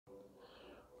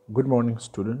Good morning,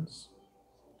 students.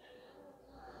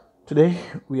 Today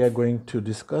we are going to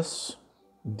discuss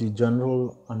the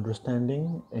general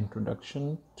understanding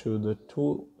introduction to the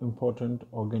two important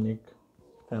organic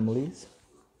families,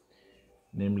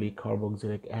 namely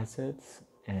carboxylic acids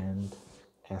and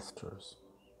esters.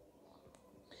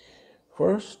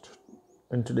 First,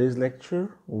 in today's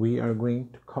lecture, we are going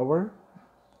to cover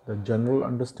the general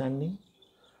understanding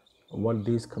of what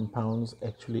these compounds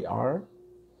actually are,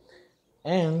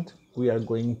 and we are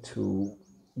going to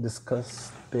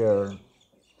discuss their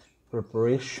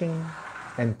preparation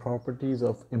and properties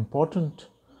of important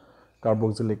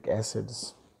carboxylic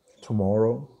acids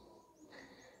tomorrow,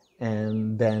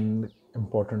 and then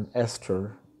important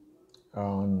ester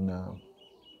on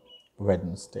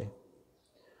Wednesday.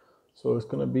 So it's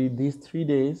going to be these 3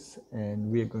 days,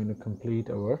 and we are going to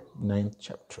complete our 9th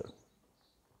chapter.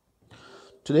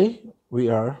 Today we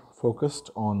are focused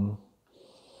on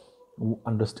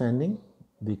understanding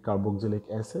the carboxylic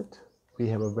acid. We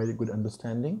have a very good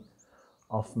understanding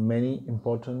of many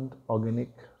important organic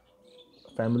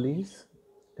families,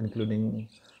 including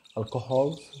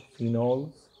alcohols,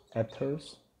 phenols,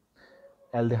 ethers,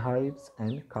 aldehydes,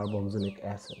 and carboxylic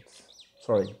acids.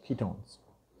 Ketones.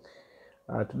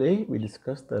 Today we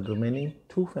discuss the remaining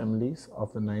two families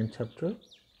of the 9th chapter,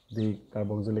 the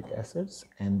carboxylic acids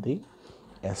and the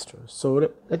esters. So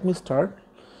let me start.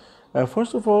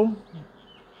 First of all,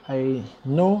 I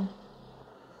know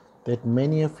that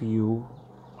many of you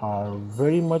are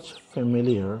very much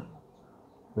familiar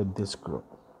with this group,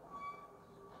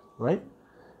 right?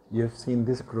 You have seen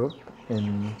this group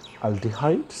in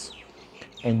aldehydes,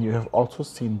 and you have also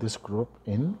seen this group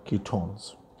in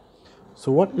ketones. So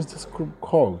what is this group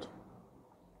called?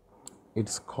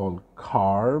 It's called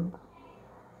carbonyl.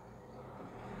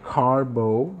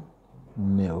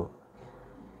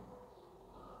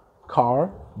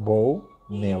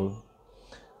 Carbonyl.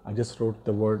 I just wrote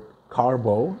the word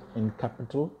carbo in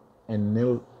capital and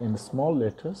nil in small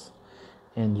letters,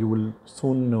 and you will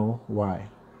soon know why.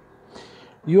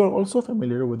 You are also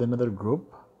familiar with another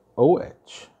group,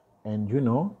 OH, and you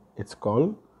know it's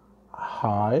called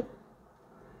hydroxyl.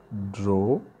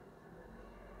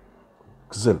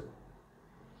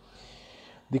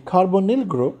 The carbonyl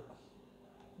group,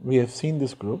 we have seen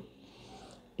this group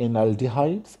in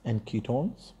aldehydes and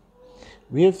ketones.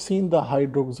 We have seen the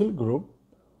hydroxyl group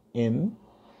in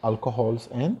alcohols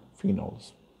and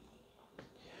phenols.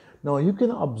 Now you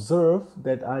can observe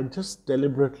that I just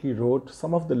deliberately wrote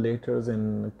some of the letters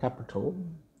in capital.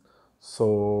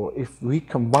 So if we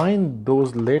combine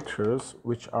those letters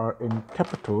which are in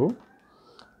capital,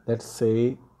 let's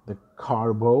say the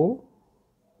carbo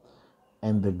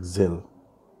and the xyl,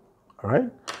 all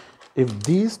right? If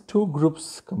these two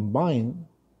groups combine,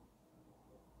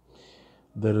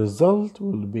 the result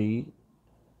will be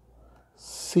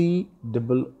C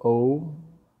double O,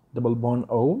 double bond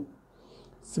O,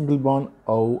 single bond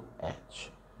OH.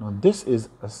 Now this is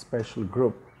a special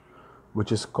group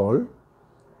which is called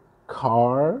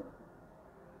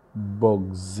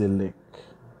carboxylic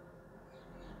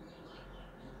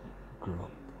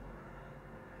group.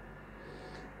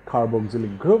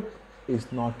 Carboxylic group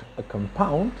is not a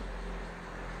compound,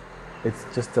 it's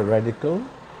just a radical,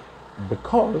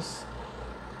 because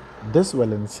this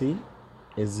valency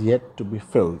is yet to be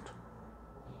filled.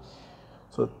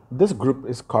 So this group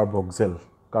is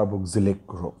carboxylic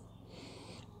group.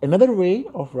 Another way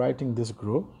of writing this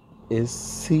group is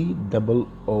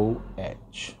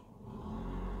COOH.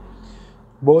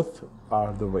 Both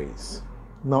are the ways.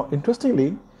 Now,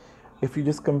 interestingly, if you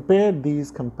just compare these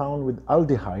compounds with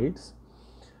aldehydes,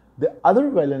 the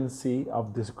other valency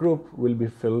of this group will be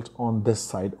filled on this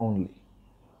side only.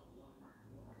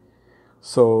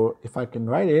 So if I can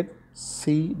write it,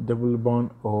 C double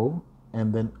bond O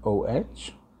and then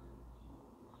OH,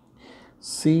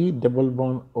 C double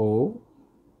bond O,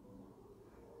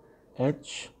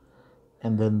 H,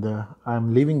 and then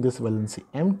I'm leaving this valency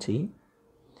empty,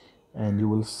 and you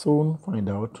will soon find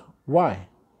out why.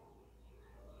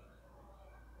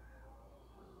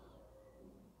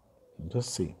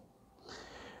 Just see.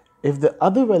 If the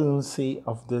other valency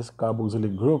of this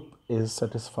carboxylic group is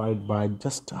satisfied by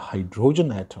just a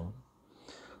hydrogen atom,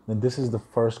 then this is the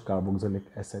first carboxylic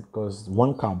acid because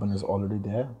one carbon is already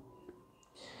there.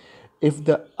 If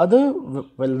the other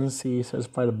valency is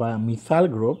satisfied by a methyl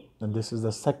group, then this is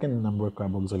the second number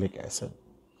carboxylic acid.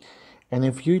 And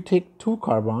if you take two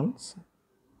carbons,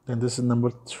 then this is number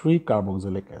 3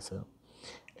 carboxylic acid.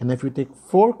 And if you take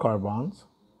 4 carbons,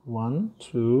 1,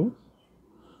 2,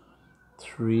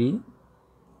 3,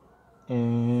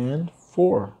 and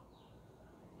 4.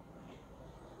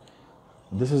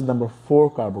 This is number 4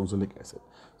 carboxylic acid.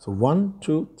 So 1,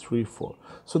 2, 3, 4.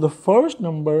 So the first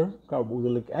number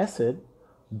carboxylic acid,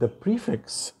 the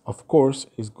prefix, of course,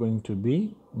 is going to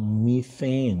be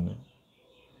methane.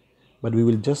 But we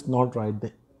will just not write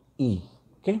the E.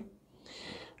 Okay.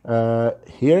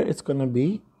 Here it's going to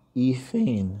be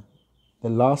ethane. The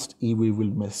last E we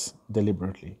will miss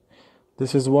deliberately.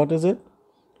 This is what is it?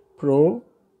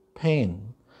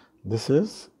 Propane. This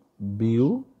is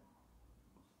butane.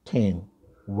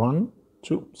 1,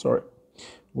 2,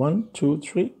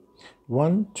 3.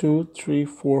 1, 2, 3,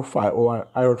 4, 5. Oh,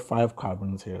 I wrote 5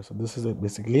 carbons here. So this is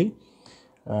basically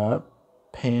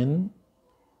pentane.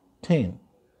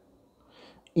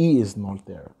 E is not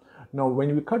there. Now,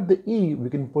 when we cut the E, we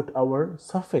can put our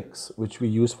suffix, which we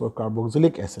use for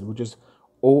carboxylic acid, which is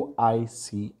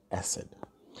OIC acid.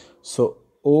 So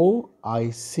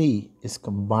OIC is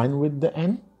combined with the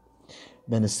N,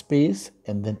 then a space,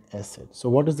 and then acid. So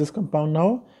what is this compound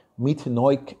now?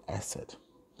 Methanoic acid.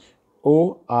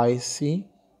 OIC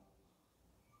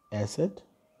acid,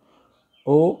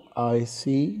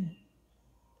 OIC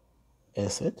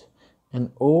acid,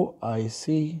 and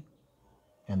OIC,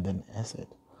 and then acid.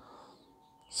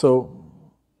 So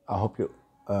I hope you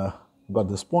got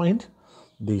this point.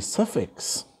 The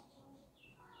suffix,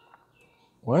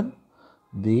 what?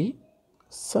 The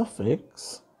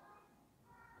suffix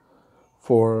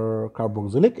for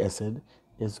carboxylic acid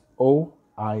is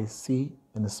OIC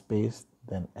in a space,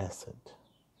 then acid.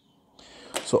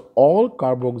 So all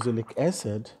carboxylic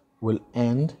acid will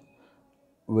end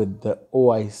with the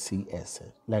OIC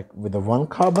acid, like with the 1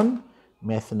 carbon,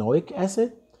 methanoic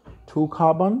acid, 2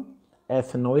 carbon,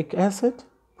 ethanoic acid,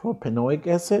 propanoic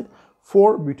acid,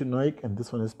 4 butanoic, and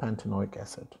this one is pentanoic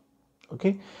acid.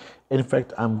 Okay. In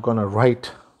fact, I'm gonna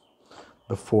write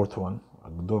the 4th one. I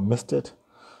missed it.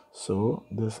 So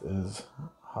this is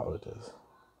how it is.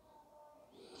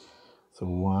 So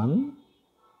 1,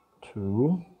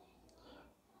 2,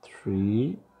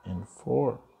 3, and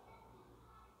 4.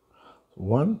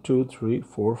 1, 2, 3,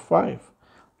 4, 5.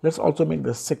 Let's also make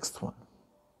the 6th one.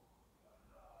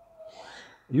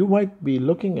 You might be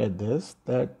looking at this,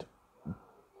 that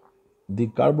the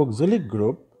carboxylic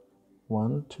group,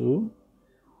 1, 2,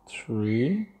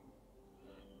 3,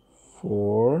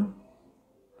 4,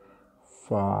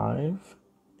 5,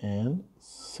 and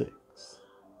 6.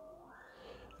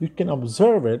 You can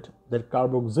observe it that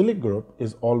carboxylic group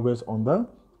is always on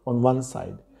one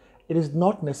side. It is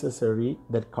not necessary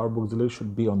that carboxylic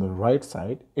should be on the right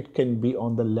side. It can be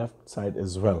on the left side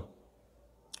as well.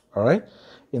 All right.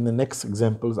 In the next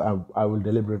examples, I will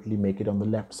deliberately make it on the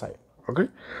left side. Okay.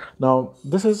 Now,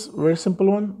 this is a very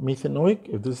simple one. Methanoic.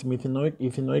 If this is methanoic,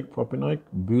 ethanoic, propanoic,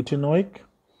 butanoic,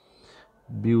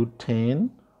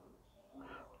 butane,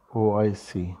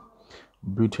 OIC,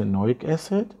 butanoic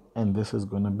acid, and this is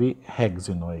going to be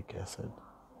hexanoic acid.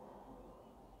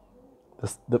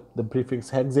 The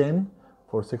prefix hexane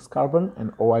for 6 carbon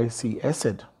and OIC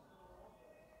acid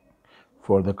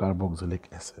for the carboxylic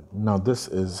acid. Now this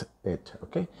is it.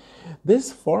 Okay,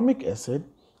 this formic acid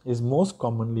is most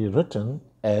commonly written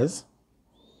as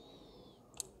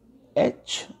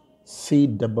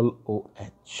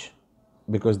HCOOH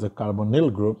because the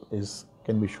carbonyl group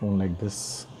can be shown like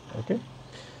this. Okay,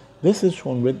 this is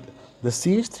shown with the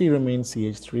CH3 remains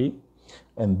CH3,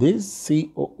 and this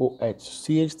COOH,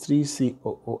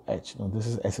 CH3COOH. Now this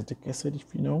is acetic acid,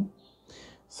 if you know.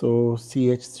 So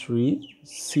CH3,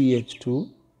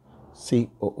 CH2,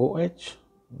 COOH.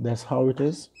 That's how it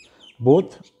is.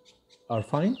 Both are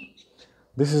fine.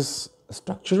 This is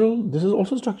structural. This is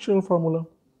also structural formula.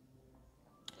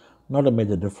 Not a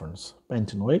major difference.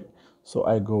 Pentanoic. So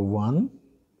I go 1,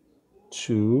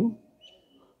 2,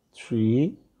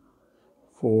 3,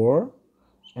 4,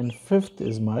 and 5th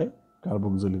is my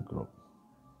carboxylic group.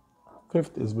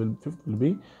 5th will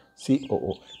be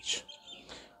COOH.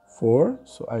 4,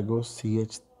 so I go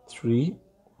CH3,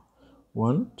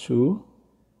 1, 2,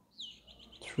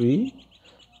 3,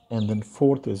 and then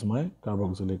 4th is my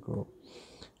carboxylic group.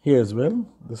 Here as well,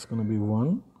 this is going to be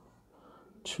 1,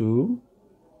 2,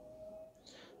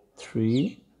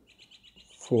 3,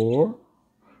 4,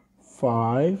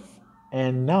 5,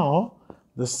 and now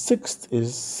the 6th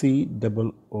is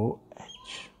COOH.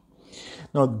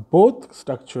 Now both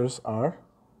structures are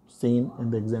seen in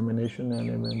the examination and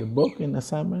in the book in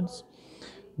assignments.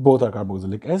 Both are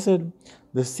carboxylic acid.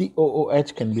 The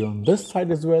COOH can be on this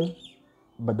side as well,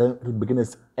 but then it will begin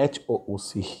as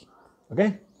HOOC.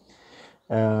 Okay,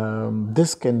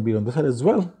 this can be on this side as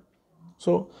well.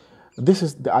 So this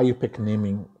is the IUPAC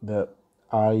naming. The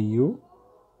IUPAC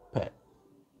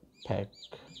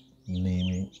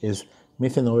naming is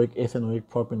methanoic, ethanoic,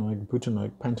 propanoic,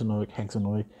 butanoic, pentanoic,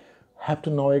 hexanoic,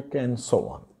 heptanoic, and so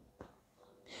on.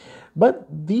 But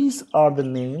these are the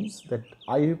names that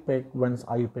IUPAC, once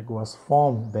IUPAC was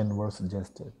formed, then were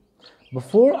suggested.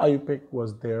 Before IUPAC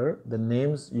was there, the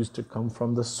names used to come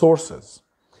from the sources.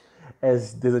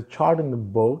 As there's a chart in the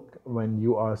book when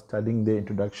you are studying the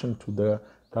introduction to the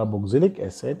carboxylic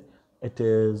acid,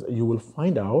 you will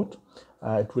find out,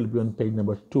 it will be on page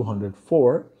number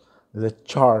 204. There's a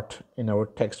chart in our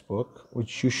textbook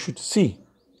which you should see.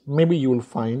 Maybe you will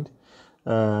find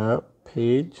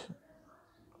page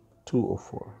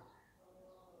 204.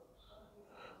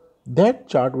 That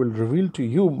chart will reveal to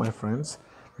you, my friends,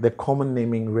 the common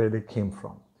naming where they came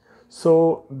from.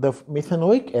 So the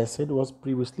methanoic acid was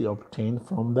previously obtained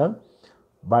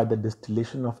by the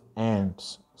distillation of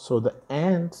ants. So the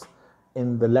ants,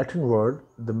 in the Latin word,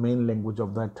 the main language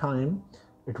of that time,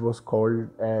 they were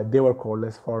called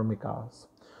as formicas.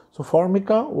 So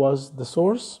formica was the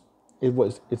source.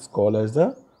 It's called as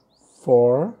the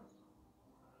formic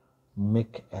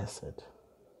acid,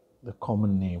 the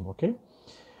common name. Okay,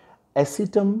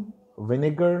 acetum,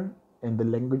 vinegar, in the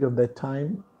language of that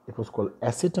time, it was called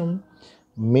acetum.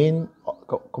 The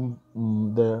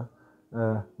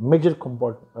major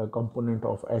component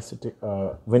of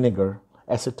vinegar,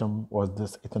 acetum, was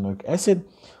this ethanoic acid.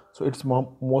 So it's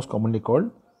most commonly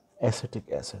called acetic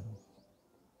acid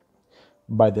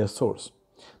by their source.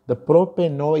 The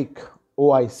propanoic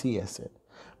OIC acid,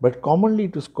 but commonly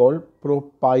it is called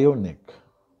propionic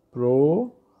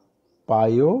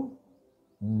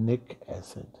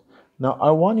acid. Now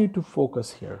I want you to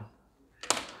focus here.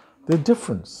 The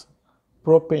difference: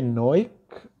 propanoic,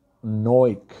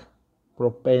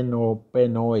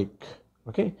 propanoic,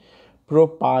 okay,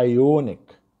 propionic.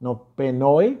 Now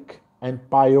panoic and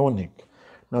pionic.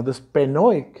 Now this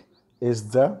panoic is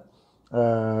the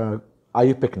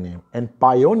IUPAC name, and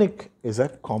pionic is a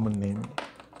common name.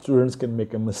 Students can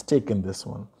make a mistake in this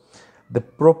one. The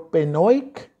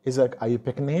propanoic is a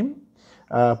IUPAC name.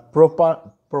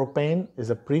 Propane is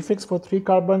a prefix for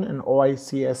 3-carbon, and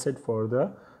OIC acid for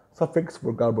the suffix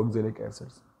for carboxylic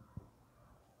acids.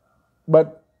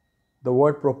 But the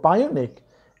word propionic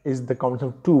is the combination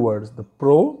of two words, the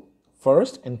pro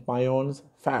first and pions,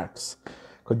 fats,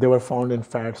 because they were found in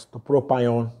fats. The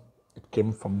propion, it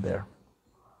came from there.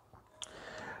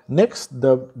 Next,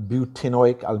 the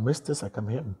butanoic, I'll miss this, I come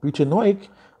here. Butanoic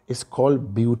is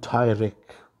called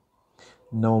butyric.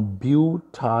 Now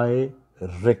butyric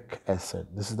acid,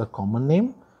 this is the common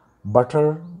name.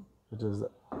 Butter, it is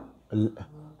a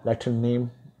Latin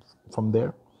name from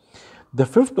there. The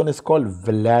fifth one is called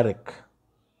valeric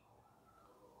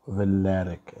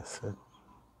acid.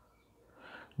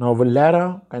 Now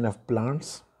valera kind of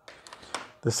plants,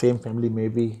 the same family,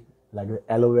 maybe like the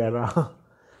aloe vera.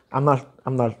 I'm not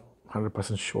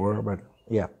 100% sure, but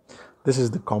yeah, this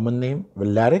is the common name,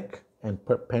 valeric, and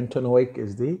pentanoic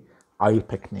is the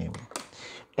IUPAC name.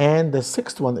 And the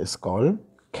sixth one is called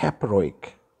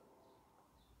caproic.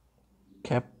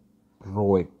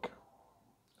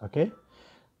 Okay,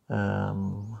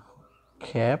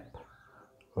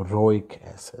 caproic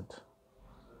acid.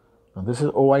 Now this is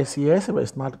OIC acid, but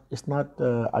it's not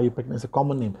IUPAC, it's a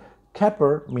common name.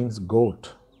 Capr means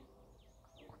goat.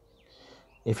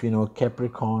 If you know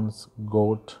Capricorns,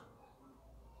 goat.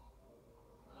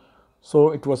 So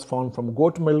it was found from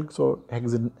goat milk. So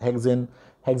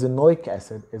hexanoic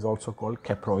acid is also called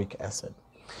caproic acid.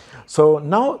 So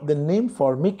now the name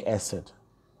formic acid,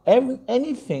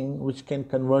 anything which can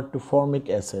convert to formic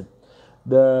acid,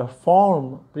 the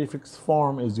prefix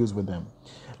form is used with them.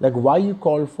 Like why you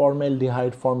call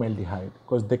formaldehyde,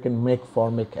 because they can make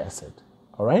formic acid.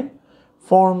 All right,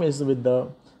 form is with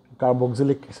the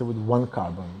carboxylic acid with 1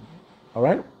 carbon. All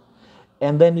right,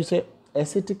 and then you say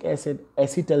acetic acid,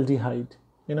 acetaldehyde.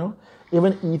 You know,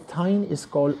 even ethine is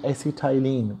called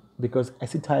acetylene because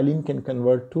acetylene can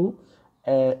convert to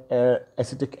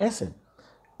acetic acid,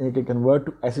 and it can convert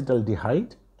to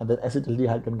acetaldehyde, and then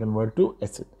acetaldehyde can convert to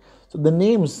acid. So the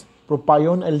names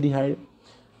propionaldehyde,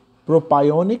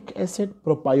 propionic acid,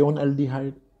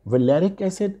 propionaldehyde, valeric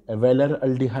acid,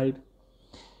 valeraldehyde,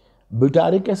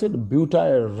 butyric acid,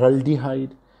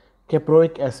 butyraldehyde,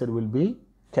 caproic acid will be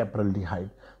capraldehyde.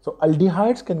 So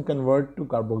aldehydes can convert to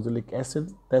carboxylic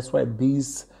acid. That's why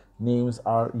these names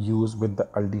are used with the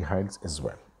aldehydes as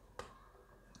well.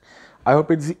 I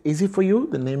hope it's easy for you,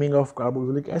 the naming of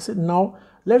carboxylic acid. Now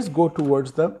let's go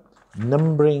towards the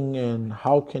numbering and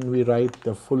how can we write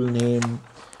the full name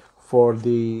for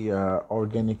the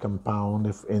organic compound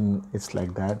if it's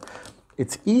like that.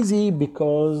 It's easy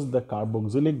because the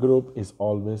carboxylic group is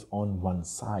always on one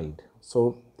side,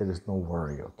 so there is no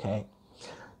worry. Okay,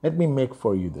 Let me make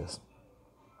for you this.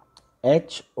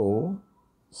 HO,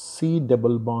 C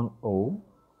double bond O,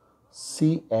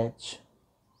 CH,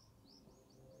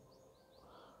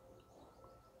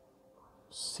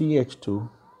 CH2,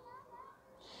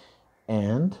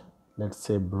 and let's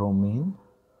say bromine.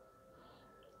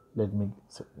 Let me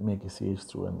make a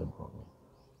CH2 and the bromine.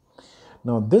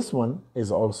 Now this one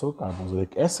is also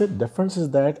carboxylic acid. Difference is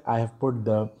that I have put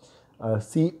the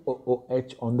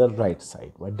COOH on the right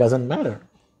side. Well, it doesn't matter.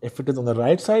 If it is on the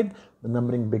right side, the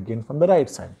numbering begins from the right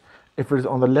side. If it is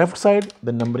on the left side,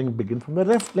 the numbering begins from the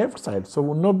left side.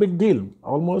 So no big deal,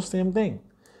 almost same thing.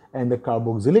 And the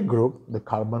carboxylic group, the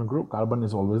carbon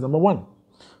is always number 1.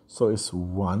 So it's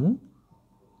 1,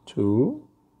 2,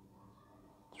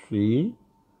 3,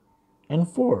 and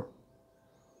 4.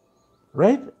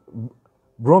 Right?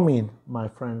 Bromine, my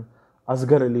friend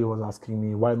Asghar Ali was asking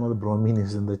me why not the bromine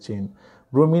is in the chain.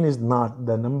 Bromine is not.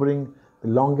 The numbering, the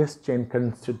longest chain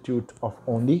constitute of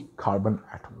only carbon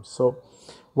atoms. So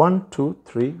 1, 2,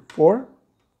 3, 4,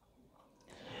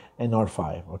 and not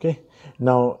 5. Okay.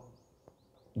 Now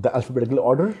the alphabetical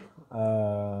order,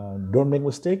 don't make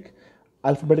mistake.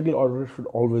 Alphabetical order should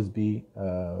always be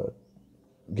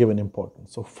given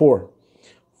importance. So 4,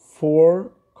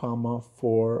 comma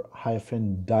 4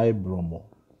 hyphen dibromo.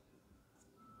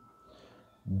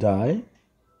 Dibromo.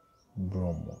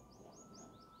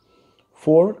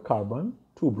 4 carbon,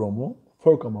 2 bromo,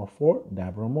 4 comma 4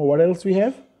 dibromo. What else we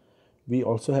have? We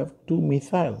also have 2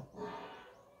 methyl.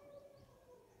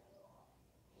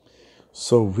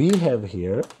 So we have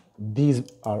here, these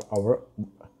are our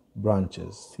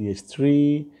branches,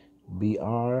 CH3,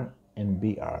 Br, and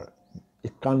Br.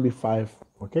 It can't be 5,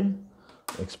 okay?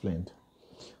 Explained.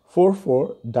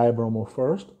 4,4 dibromo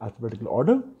first, alphabetical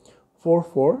order.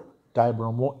 4,4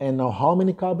 dibromo, and now how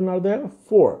many carbon are there?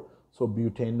 4. So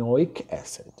butanoic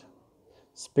acid.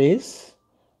 Space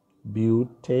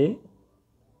butanoic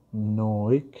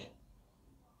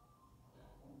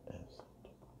acid.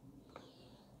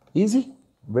 Easy,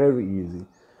 very easy.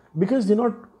 Because you're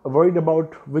not worried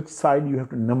about which side you have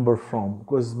to number from.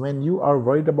 Because when you are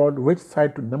worried about which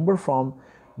side to number from,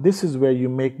 this is where you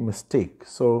make mistake.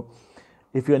 So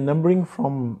if you're numbering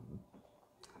from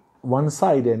one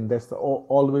side, and that's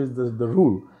always the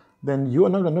rule, then you are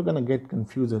not going to get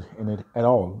confused in it at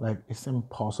all. Like, it's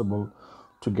impossible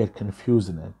to get confused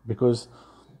in it because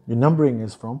your numbering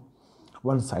is from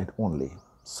one side only.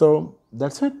 So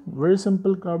that's it. Very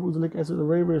simple. Carboxylic acid is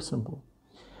very, very simple.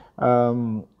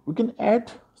 We can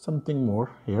add something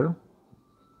more here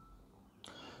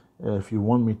if you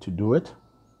want me to do it.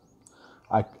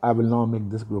 I will now make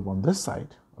this group on this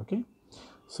side. Okay,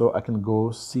 so I can go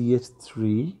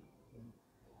CH3,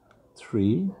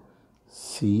 3,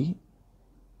 C,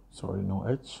 sorry, no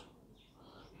H,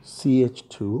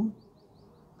 CH2,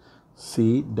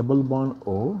 C, double bond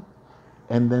O,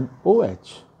 and then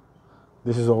OH.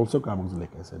 This is also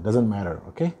carboxylic acid, doesn't matter,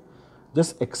 okay?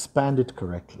 Just expand it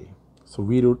correctly. So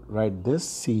we would write this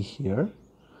C here,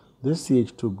 this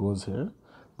CH2 goes here,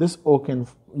 this O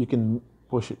you can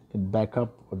push it back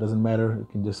up, it doesn't matter, you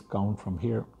can just count from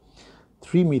here.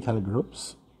 3 methyl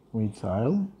groups,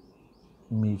 methyl,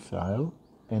 methyl,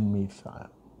 and methyl.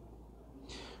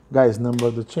 Guys,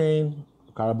 number the chain.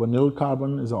 Carbonyl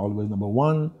carbon is always number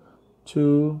 1,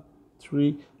 2,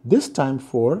 3. This time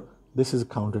 4, this is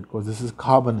counted because this is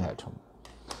carbon atom.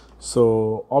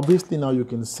 So obviously now you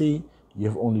can see you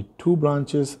have only 2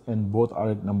 branches and both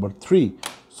are at number 3.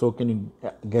 So can you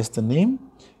guess the name?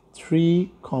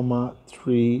 3,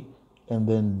 3, and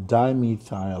then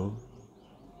dimethyl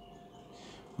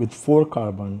with 4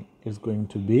 carbon is going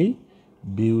to be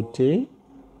butanoic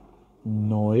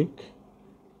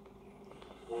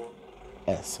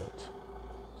acid.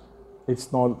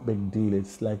 It's not a big deal.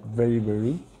 It's like very,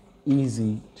 very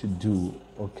easy to do.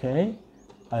 Okay,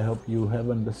 I hope you have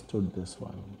understood this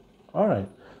one. All right,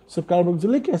 so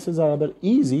carboxylic acids are rather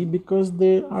easy because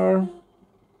the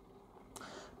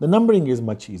numbering is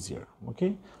much easier.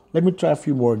 Okay, let me try a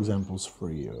few more examples for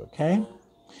you. Okay,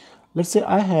 let's say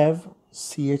I have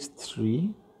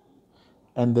CH3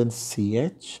 and then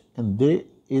CH, and there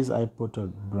is I put a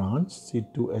branch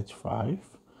C2H5,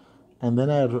 and then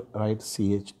I write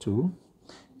CH2,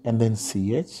 and then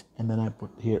CH, and then I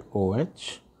put here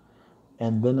OH,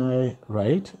 and then I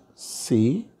write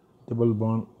C double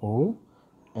bond O,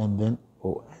 and then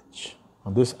OH.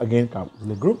 Now this again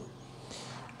carboxylic group.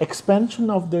 Expansion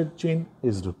of the chain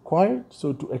is required.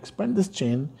 So to expand this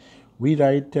chain, we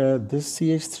write this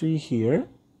CH3 here,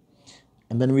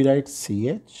 and then we write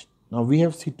CH. Now we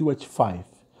have C2H5.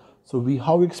 So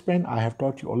how we expand, I have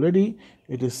taught you already.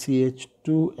 It is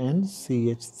CH2 and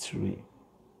CH3.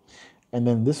 And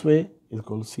then this way is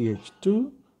called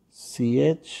CH2,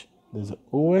 CH, there's a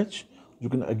OH. You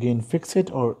can again fix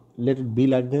it or let it be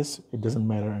like this. It doesn't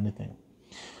matter anything.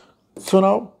 So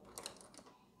now,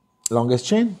 longest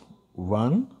chain,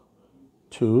 1,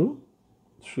 2,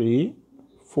 3,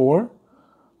 4.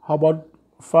 How about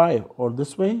 5 or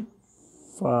this way?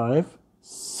 5,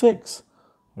 6.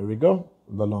 There we go.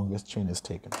 The longest chain is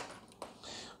taken.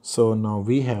 So now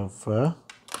we have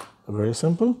very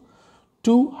simple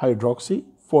 2 hydroxy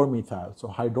 4 methyl. So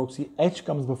hydroxy H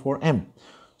comes before M.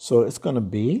 So it's going to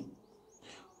be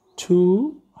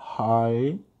 2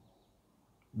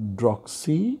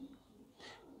 hydroxy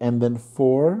and then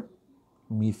 4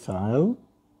 methyl.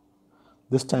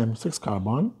 This time 6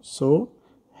 carbon. So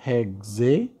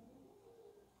hexanoic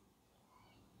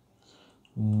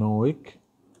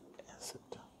acid.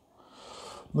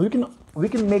 Now we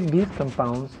can make these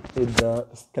compounds in the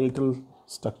skeletal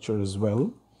structure as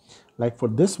well. Like for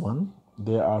this one,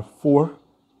 there are 4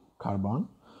 carbon.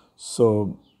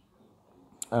 So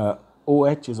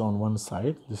OH is on one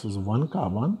side. This is 1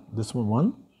 carbon. This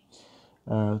one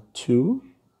 2,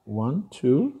 1,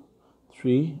 2,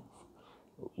 3.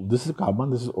 This is carbon.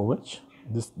 This is OH.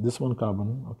 This one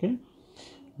carbon. Okay.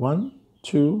 1,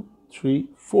 2, 3,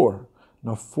 4.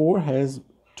 Now 4 has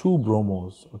 2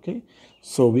 bromos. Okay.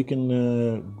 So we can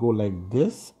go like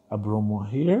this. A bromo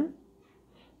here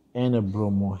and a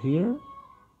bromo here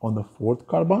on the 4th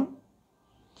carbon.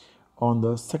 On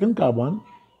the 2nd carbon,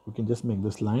 we can just make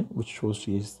this line which shows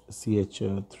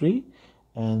CH3,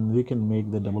 and we can make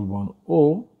the double bond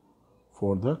O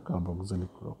for the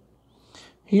carboxylic group.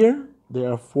 Here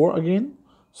there are 4 again,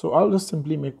 so I'll just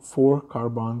simply make 4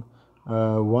 carbon,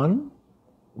 1,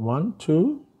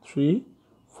 2, 3,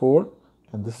 4,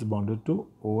 and this is bonded to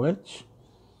OH.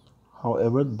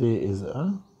 However, there is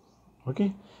a,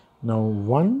 okay, now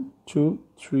 1, 2,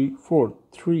 3, 4,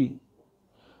 3.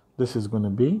 This is going to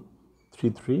be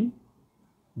 3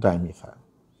 dimethyl.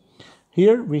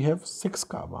 Here we have 6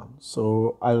 carbon,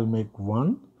 so I'll make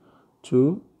 1,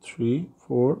 2, 3,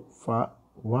 4, 5.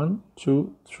 1,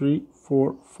 2, 3,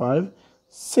 4, 5,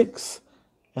 6,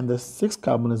 and the 6th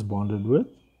carbon is bonded with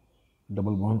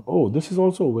double bond O. This is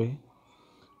also a way.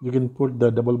 You can put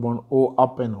the double bond O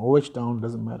up and OH down,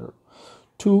 doesn't matter.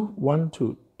 2, 1,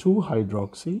 2, 2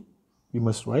 hydroxy, we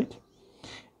must write,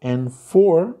 and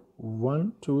 4,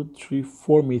 1, 2, 3,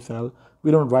 4 methyl. We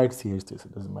don't write CH3,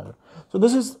 it doesn't matter. So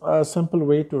this is a simple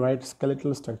way to write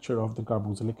skeletal structure of the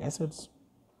carboxylic acids.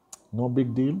 No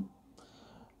big deal.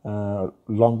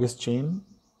 Longest chain,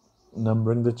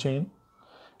 numbering the chain,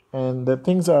 and the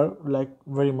things are like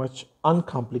very much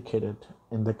uncomplicated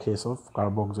in the case of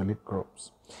carboxylic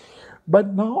groups.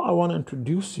 But now I want to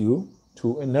introduce you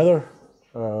to another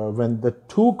when the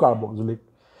 2 carboxylic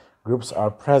groups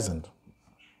are present.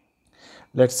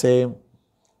 Let's say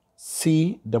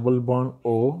C double bond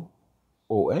O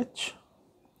OH,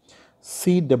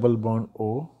 C double bond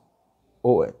O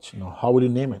OH. Now how will you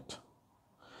name it?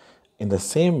 In the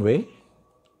same way,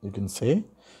 you can say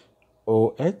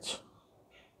OH,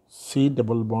 C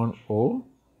double bond O,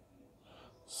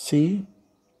 C,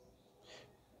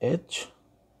 H,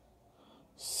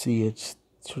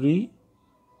 CH3,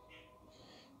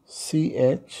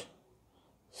 CH,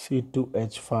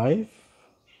 C2H5,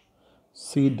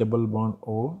 C double bond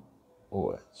O,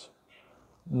 OH.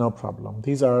 No problem.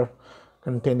 These are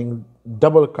containing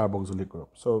double carboxylic group.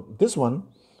 So this one,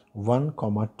 1,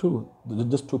 2,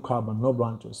 just 2 carbon, no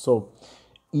branches. So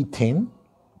ethane,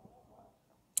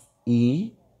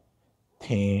 ethane.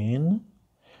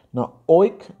 Now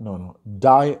oic, no,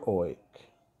 dioic.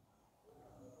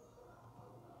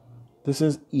 This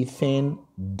is ethane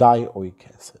dioic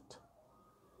acid.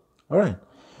 All right.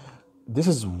 This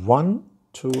is 1,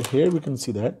 2. Here we can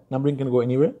see that numbering can go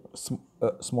anywhere.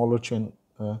 Smaller chain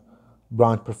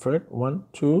branch preferred. 1,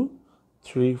 2,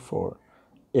 3, 4.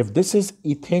 If this is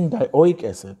ethane dioic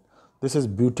acid, this is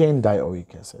butane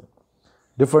dioic acid.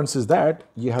 Difference is that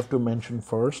you have to mention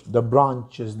first the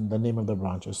branches, the name of the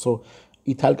branches. So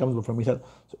ethyl comes from ethyl.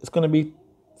 So it's going to be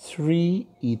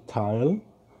 3-ethyl,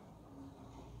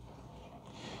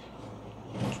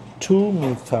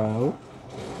 2-methyl,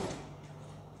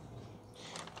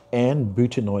 and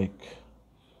butanoic.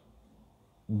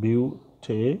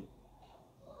 Butanoic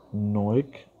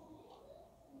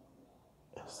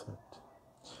acid.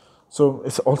 So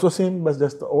it's also same, but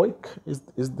just the oic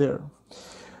is there.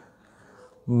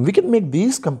 We can make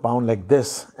these compound like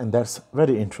this, and that's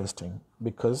very interesting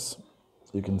because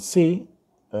you can see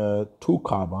 2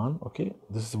 carbon. Okay,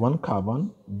 this is 1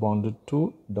 carbon bonded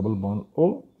to double bond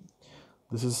O.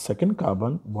 This is 2nd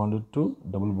carbon bonded to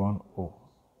double bond O,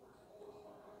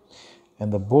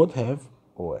 and they both have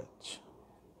OH.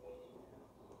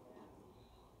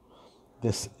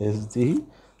 This is the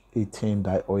ethane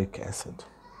dioic acid.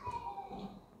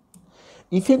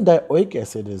 Ethane dioic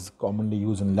acid is commonly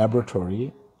used in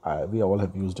laboratory. We all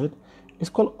have used it. It's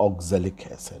called oxalic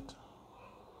acid.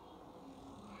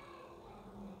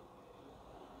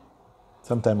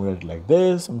 Sometimes we write it like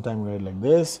this, sometimes we write it like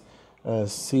this,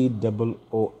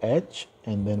 COOH,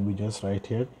 and then we just write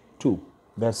here 2.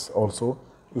 That's also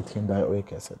ethane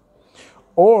dioic acid.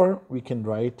 Or we can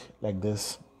write like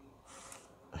this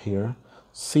here,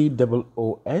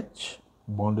 COOH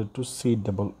bonded to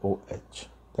COOH.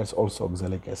 That's also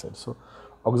oxalic acid. So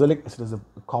oxalic acid is a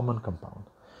common compound.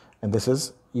 And this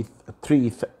is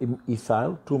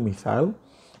 3-ethyl, 2-methyl,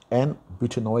 and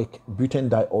butane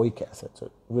dioic acid.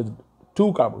 So with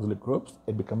 2 carboxylic groups,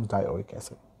 it becomes dioic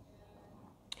acid.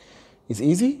 It's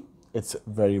easy. It's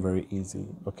very, very easy.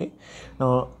 Okay.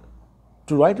 Now,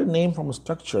 to write a name from a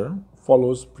structure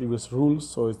follows previous rules,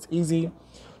 so it's easy.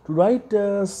 To write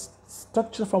a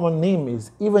structure from a name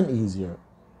is even easier.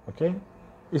 Okay.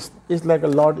 It's like a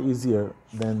lot easier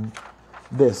than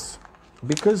this,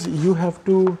 because you have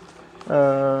to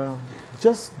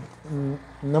just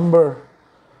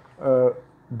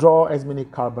draw as many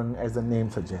carbon as the name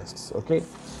suggests, okay,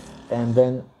 and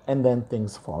then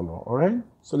things follow. All right,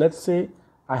 so let's say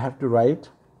I have to write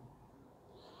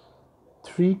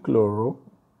 3-chloro,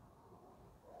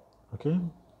 okay,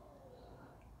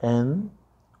 and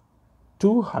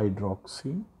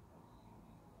 2-hydroxy,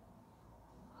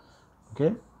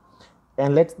 okay,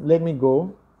 and let me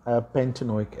go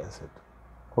pentanoic acid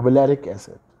or valeric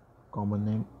acid, common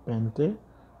name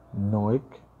pentanoic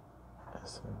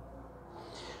acid.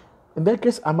 In that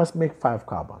case, I must make 5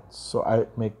 carbons. So I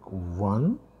make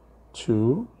 1,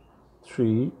 2,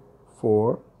 3,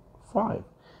 4, 5.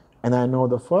 And I know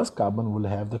the first carbon will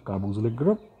have the carboxylic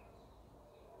group.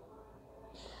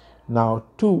 Now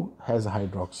 2 has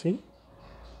hydroxy,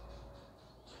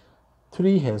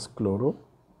 3 has chloro.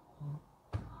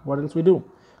 What else we do?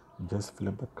 Just fill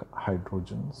up the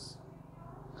hydrogens,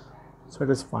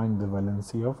 satisfying the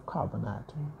valency of carbon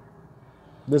atom.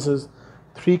 This is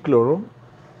 3-chloro,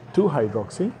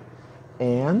 2-hydroxy,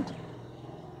 and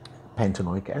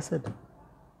pentanoic acid.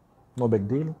 No big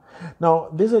deal. Now,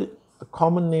 there's a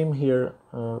common name here,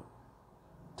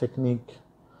 technique,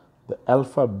 the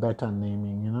alpha-beta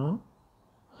naming, you know.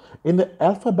 In the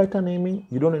alpha-beta naming,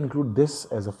 you don't include this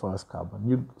as a first carbon.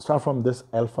 You start from this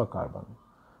alpha carbon.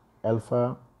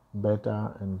 Alpha,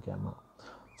 beta, and gamma.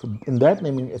 So in that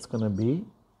naming, it's going to be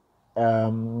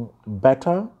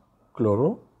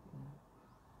beta-chloro,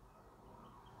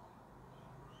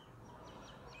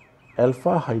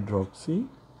 alpha-hydroxy,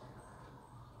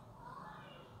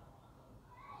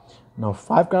 now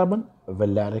 5-carbon,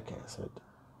 valeric acid.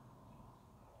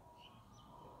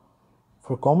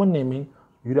 For common naming,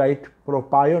 you write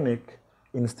propionic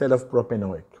instead of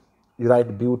propanoic. You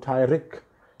write butyric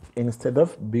instead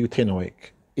of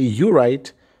butanoic. You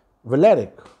write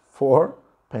valeric for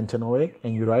pentanoic,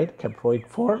 and you write caproic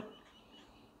for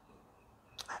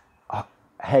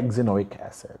hexanoic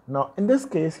acid. Now, in this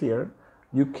case here,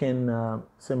 you can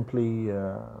simply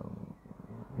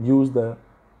use the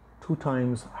 2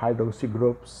 times hydroxy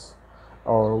groups,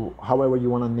 or however you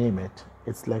want to name it.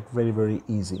 It's like very, very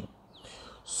easy.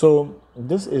 So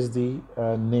this is the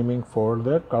naming for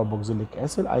the carboxylic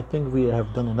acid. I think we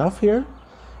have done enough here,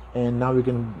 and now we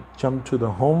can jump to the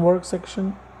homework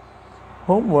section.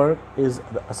 Homework is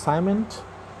the assignment,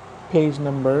 page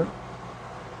number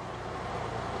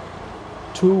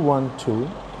 212,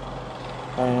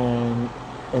 and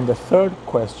in the third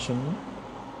question,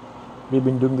 we've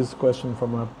been doing this question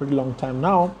from a pretty long time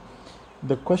now.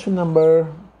 The question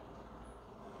number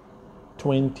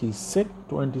 26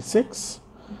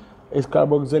 is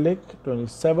carboxylic,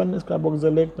 27 is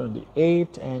carboxylic,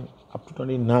 28 and up to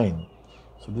 29.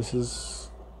 So this is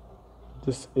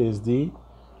the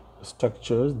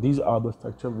structures. These are the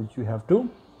structures which you have to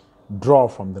draw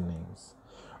from the names.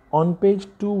 On page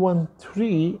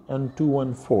 213 and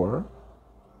 214,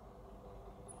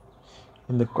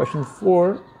 in the question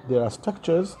 4, there are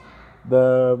structures.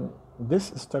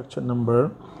 This structure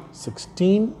number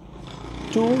 16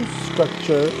 to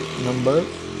structure number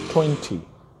 20.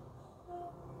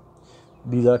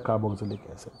 These are carboxylic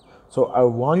acid. So I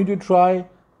want you to try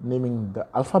naming the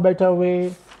alpha beta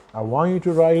way. I want you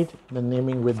to write the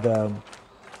naming with the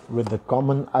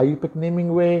common IUPAC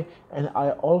naming way, and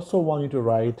I also want you to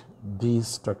write these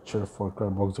structure for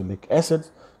carboxylic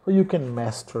acids so you can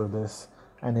master this,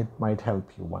 and it might help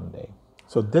you one day.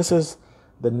 So this is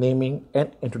the naming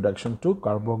and introduction to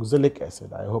carboxylic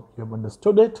acid. I hope you have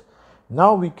understood it.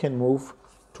 Now we can move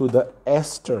to the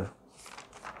ester,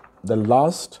 the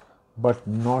last but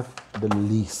not the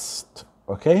least.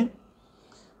 Okay?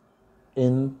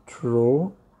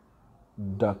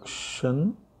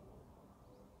 Introduction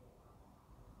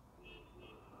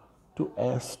to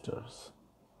esters.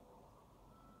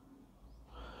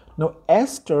 Now,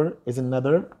 ester is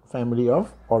another family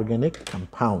of organic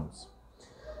compounds.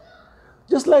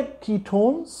 Just like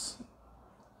ketones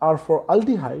are for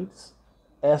aldehydes,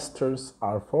 esters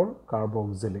are for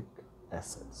carboxylic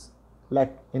acids.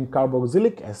 Like in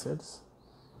carboxylic acids,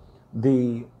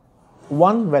 the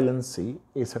one valency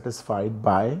is satisfied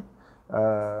by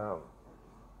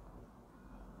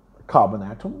carbon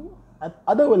atom. At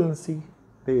other valency,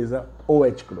 there is a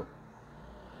OH group.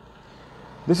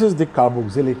 This is the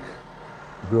carboxylic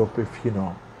group, if you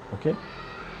know. Okay.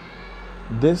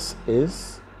 This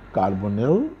is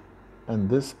carbonyl and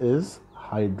this is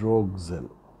hydroxyl.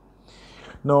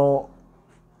 Now,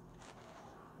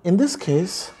 in this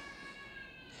case,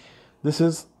 this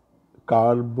is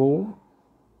carboxylic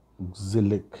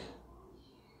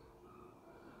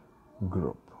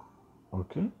group,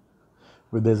 okay,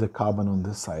 where there's a carbon on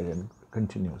this side and it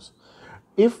continues.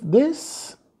 If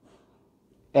this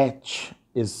H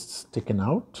is taken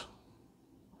out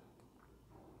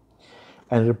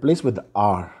and replaced with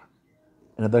R,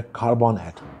 another carbon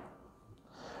atom,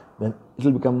 then it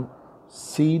will become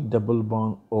C double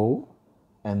bond O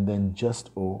and then just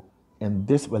O, and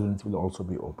this valence will also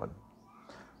be open.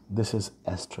 This is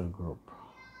ester group.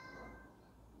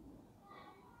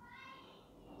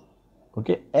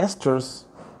 Okay, esters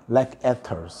like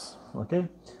ethers, okay,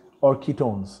 or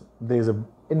ketones. There's a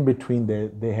in between there.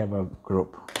 They have a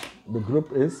group. The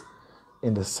group is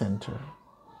in the center.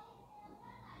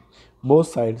 Both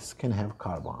sides can have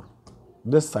carbon.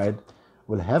 This side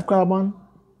will have carbon.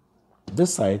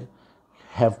 This side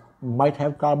might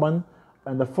have carbon,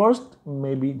 and the first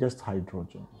may be just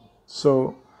hydrogen.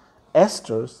 So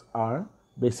esters are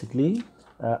basically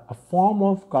a form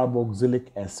of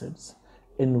carboxylic acids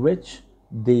in which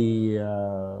the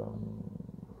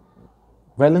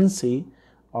valency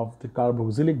of the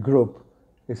carboxylic group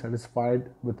is satisfied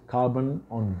with carbon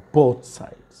on both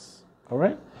sides. All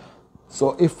right.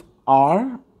 So if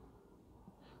R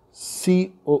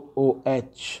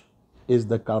COOH is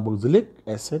the carboxylic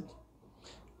acid,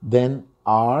 then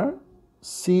R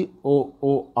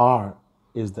COOR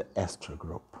is the ester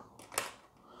group.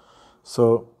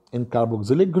 So in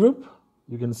carboxylic group,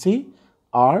 you can see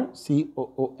R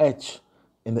COOH.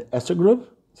 In the ester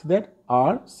group, see that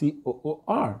R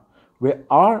COOR, where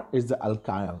R is the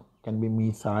alkyl, can be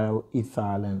methyl,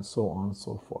 ethyl, and so on and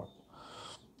so forth.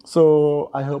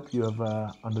 So I hope you have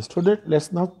understood it.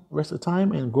 Let's not waste the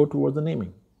time and go towards the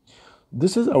naming.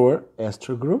 This is our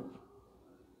ester group.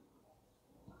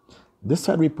 This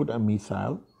side we put a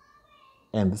methyl,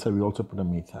 and this side we also put a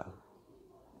methyl.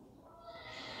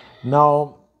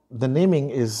 Now the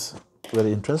naming is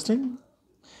very interesting.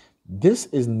 This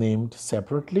is named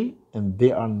separately and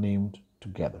they are named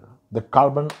together. The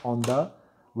carbon on the,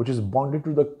 which is bonded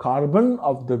to the carbon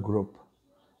of the group,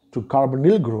 to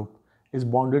carbonyl group, is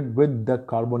bonded with the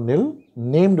carbonyl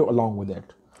named along with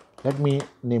it. Let me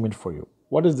name it for you.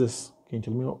 What is this? Can you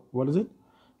tell me what is it?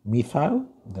 Methyl?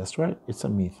 That's right, it's a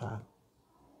methyl.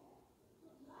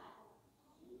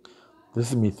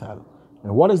 This is methyl.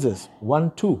 And what is this?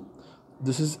 1, 2.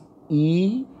 This is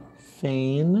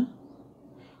ethane.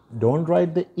 Don't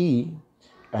write the E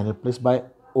and replace by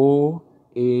O-A-T-E.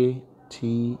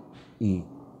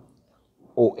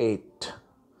 O8.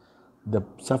 The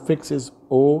suffix is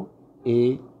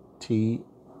O-A-T-E.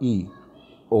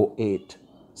 O8.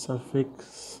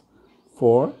 Suffix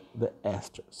for the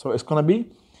ester. So it's going to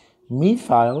be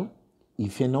methyl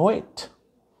ethanoate.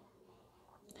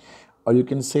 Or you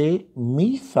can say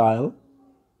methyl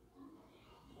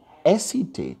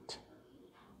acetate,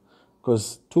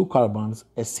 because 2 carbons,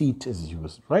 acete is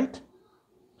used, right?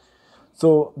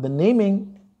 So the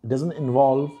naming doesn't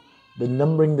involve the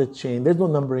numbering the chain. There's no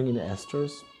numbering in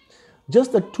esters.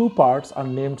 Just the 2 parts are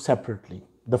named separately.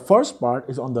 The first part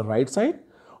is on the right side,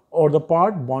 or the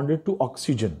part bonded to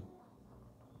oxygen,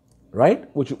 right?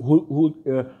 Who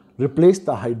replaced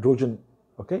the hydrogen,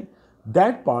 okay?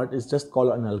 That part is just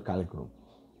called an alkyl group,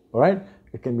 all right?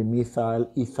 It can be methyl,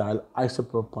 ethyl,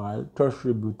 isopropyl,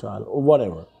 tertiary butyl, or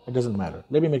whatever. It doesn't matter.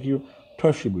 Let me make you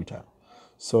tertiary butyl.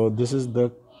 So this is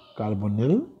the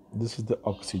carbonyl. This is the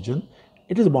oxygen.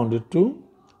 It is bonded to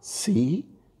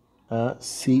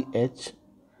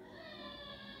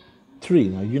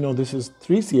CH3. Now you know this is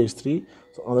 3CH3.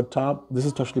 So on the top, this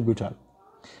is tertiary butyl.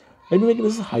 Let me make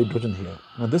this hydrogen here.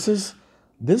 Now this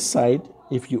side.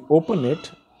 If you open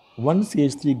it, one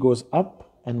CH3 goes up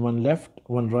and one left,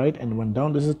 one right, and one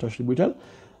down. This is tertiary butyl.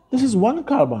 This is 1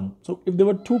 carbon. So if there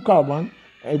were 2 carbon,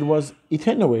 it was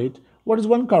ethanoate. What is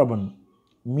one carbon?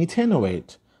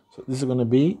 Methanoate. So this is going to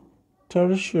be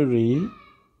tertiary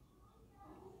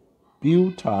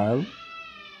butyl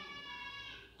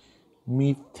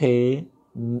methanoate.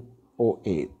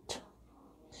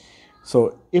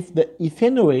 So if the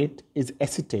ethanoate is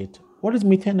acetate, what is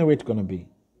methanoate going to be?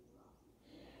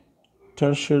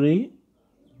 Tertiary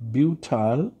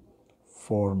butyl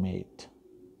formate.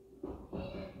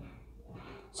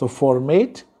 So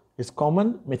formate is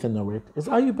common, methanoate is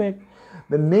IUPAC.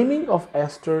 The naming of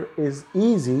ester is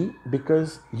easy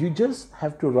because you just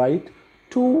have to write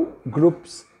two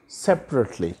groups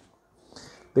separately.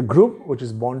 The group which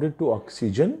is bonded to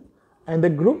oxygen and the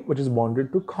group which is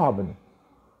bonded to carbon.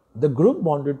 The group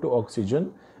bonded to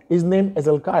oxygen is named as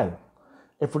alkyl.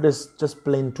 If it is just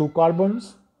plain 2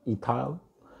 carbons, ethyl.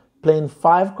 Plain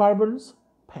 5 carbons,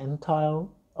 pentyl.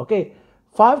 Okay,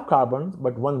 5 carbons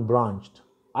but 1 branched,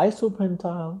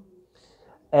 isopentyl.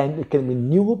 And it can be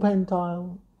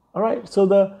nucleopentyl. All right, so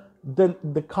the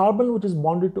carbon which is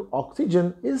bonded to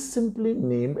oxygen is simply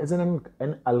named as an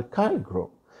alkyl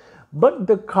group. But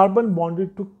the carbon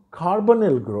bonded to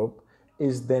carbonyl group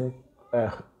is then,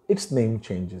 its name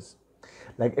changes.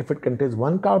 Like if it contains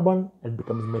 1 carbon, it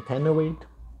becomes methanoate.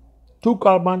 2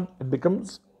 carbon, it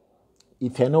becomes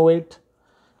ethanoate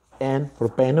and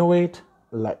propanoate,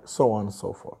 like so on and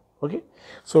so forth. Okay,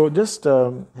 so just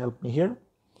help me here.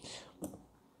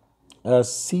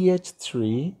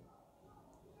 CH3,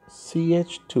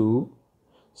 CH2,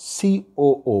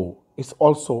 COO is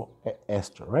also an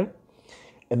ester, right?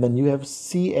 And then you have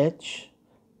CH,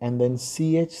 and then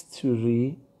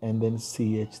CH3, and then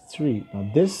CH3. Now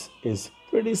this is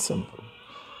pretty simple.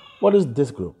 What is this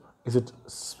group? Is it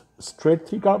straight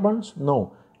 3 carbons?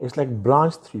 No, it's like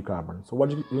branched 3 carbons. So what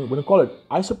do you want to call it?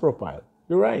 Isopropyl.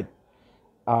 You're right.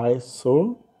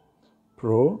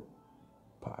 Isopropyl.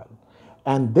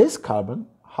 And this carbon,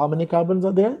 how many carbons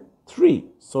are there? 3.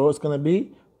 So it's going to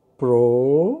be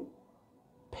propanoate.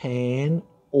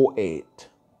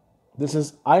 This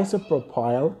is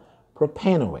isopropyl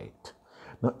propanoate.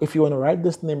 Now, if you want to write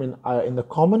this name in the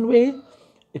common way,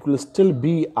 it will still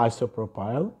be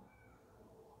isopropyl,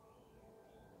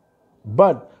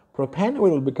 but propanoate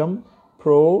will become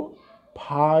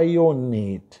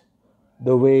propionate,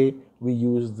 the way we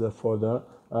use for the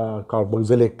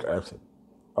carboxylic acid.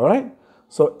 All right.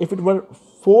 So if it were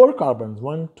 4 carbons,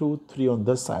 1, 2, 3 on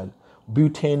this side,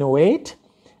 butanoate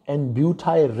and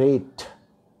butyrate,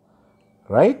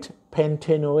 right?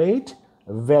 Pentanoate,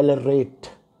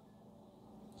 valerate.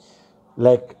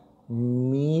 Like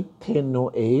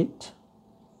methanoate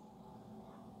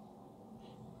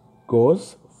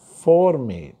goes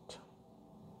formate.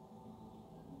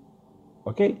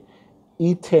 Okay,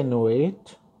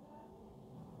 ethanoate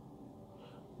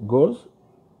goes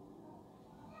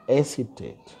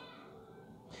acetate,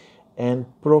 and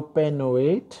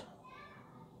propanoate,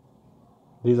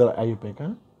 these are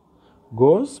IUPAC,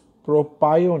 goes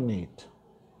propionate,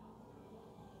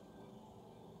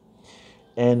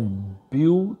 and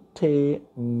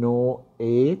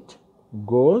butanoate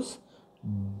goes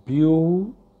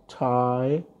butyrate,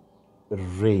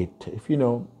 if you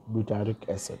know butyric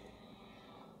acid.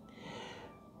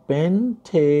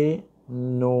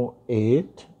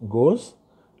 Pentanoate goes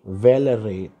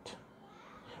valerate.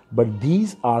 But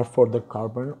these are for the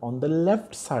carbon on the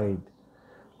left side,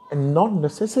 and not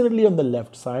necessarily on the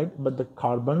left side, but the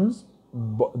carbons,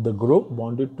 the group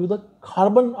bonded to the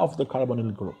carbon of the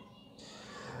carbonyl group.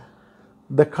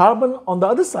 The carbon on the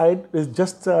other side is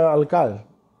just alkyl,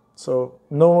 so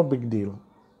no big deal.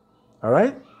 All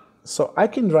right, so I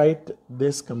can write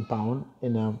this compound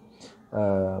in a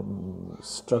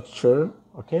structure,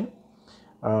 okay,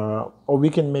 or we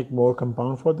can make more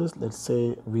compound for this. Let's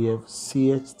say we have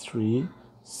CH3,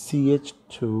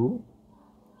 CH2,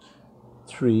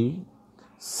 3,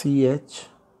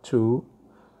 CH2,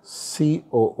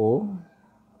 COO,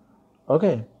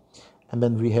 okay, and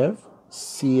then we have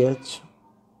CH2,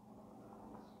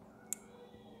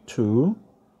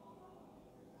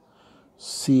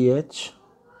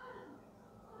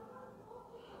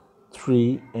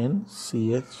 3 and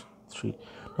CH3.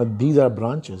 Now these are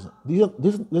branches.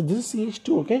 This is CH2,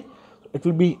 okay? It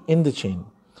will be in the chain.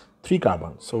 3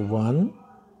 carbons. So 1,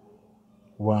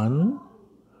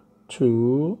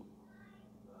 2,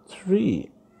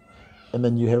 3. And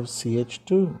then you have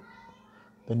CH2.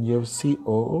 Then you have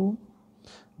CO.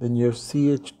 Then you have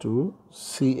CH2,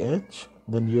 CH.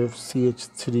 Then you have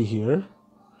CH3 here.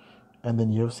 And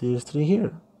then you have CH3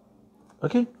 here.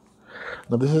 Okay?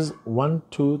 Now this is 1,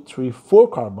 2, 3, 4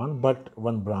 carbon, but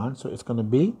 1 branch, so it's going to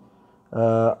be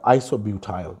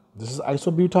isobutyl. This is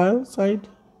isobutyl side.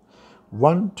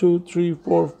 1, 2, 3,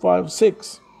 4, 5,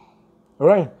 6. All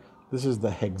right. This is the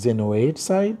hexanoate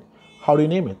side. How do you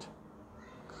name it?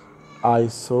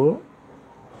 Isobutyl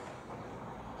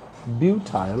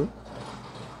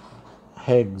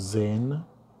hexanoate.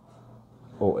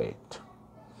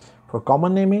 For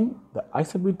common naming, the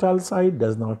isobutyl side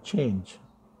does not change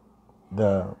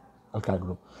the alkyl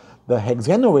group. The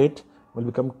hexanoate will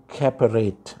become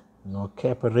caparate.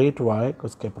 Caparate, why?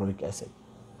 Because caprylic acid.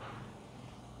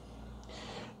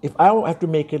 If I have to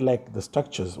make it like the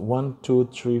structures, 1, 2,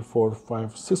 3, 4,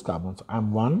 5, 6 carbons,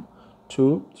 I'm 1,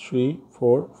 2, 3,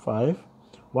 4, 5,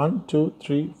 1, 2,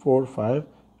 3, 4, 5.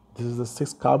 This is the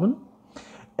 6th carbon.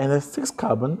 And the 6th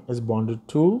carbon is bonded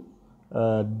to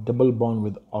double bond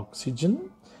with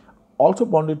oxygen, also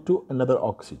bonded to another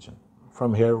oxygen.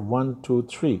 From here, 1, 2,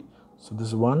 3. So this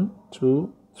is 1,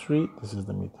 2, 3. This is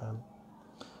the methyl.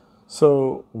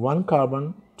 So 1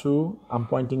 carbon, 2. I'm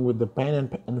pointing with the pen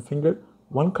and finger.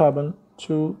 1 carbon,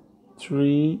 2,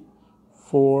 3,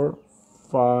 4,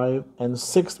 5, and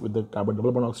 6 with the carbon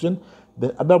double bond oxygen.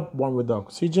 Then other one with the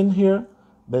oxygen here.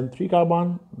 Then 3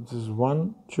 carbon. This is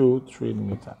 1, 2, 3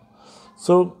 methyl.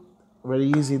 So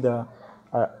very easy. The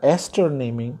ester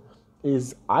naming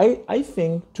is, I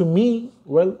think, to me,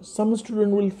 well, some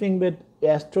student will think that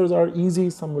esters are easy.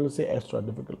 Some will say esters are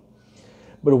difficult.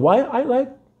 But why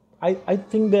I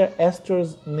think the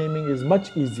esters naming is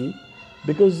much easy,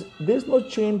 because there's no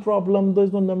chain problem,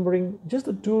 there's no numbering, just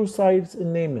the 2 sides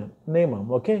in name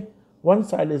them, okay? One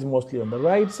side is mostly on the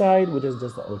right side, which is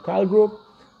just the alkyl group.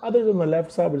 Others on the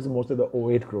left side, which is mostly the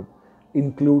OH group,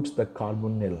 includes the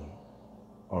carbonyl.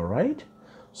 All right?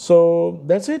 So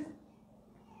that's it.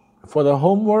 For the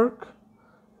homework,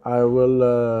 I will,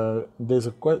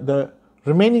 the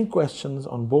remaining questions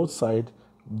on both sides,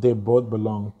 they both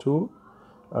belong to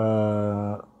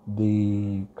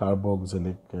the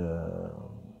carboxylic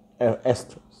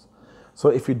esters. So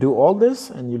if you do all this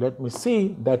and you let me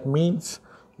see, that means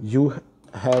you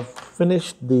have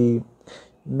finished the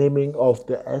naming of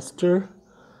the ester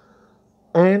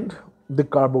and the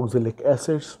carboxylic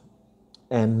acids,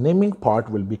 and naming part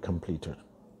will be completed.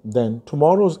 Then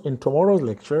in tomorrow's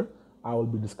lecture, I will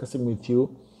be discussing with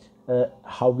you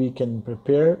how we can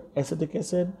prepare acetic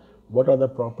acid, what are the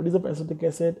properties of acetic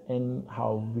acid, and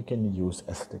how we can use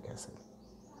acetic acid.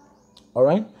 All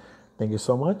right. Thank you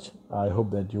so much. I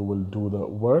hope that you will do the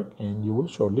work and you will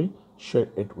surely share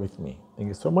it with me. Thank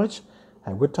you so much.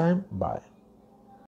 Have a good time. Bye.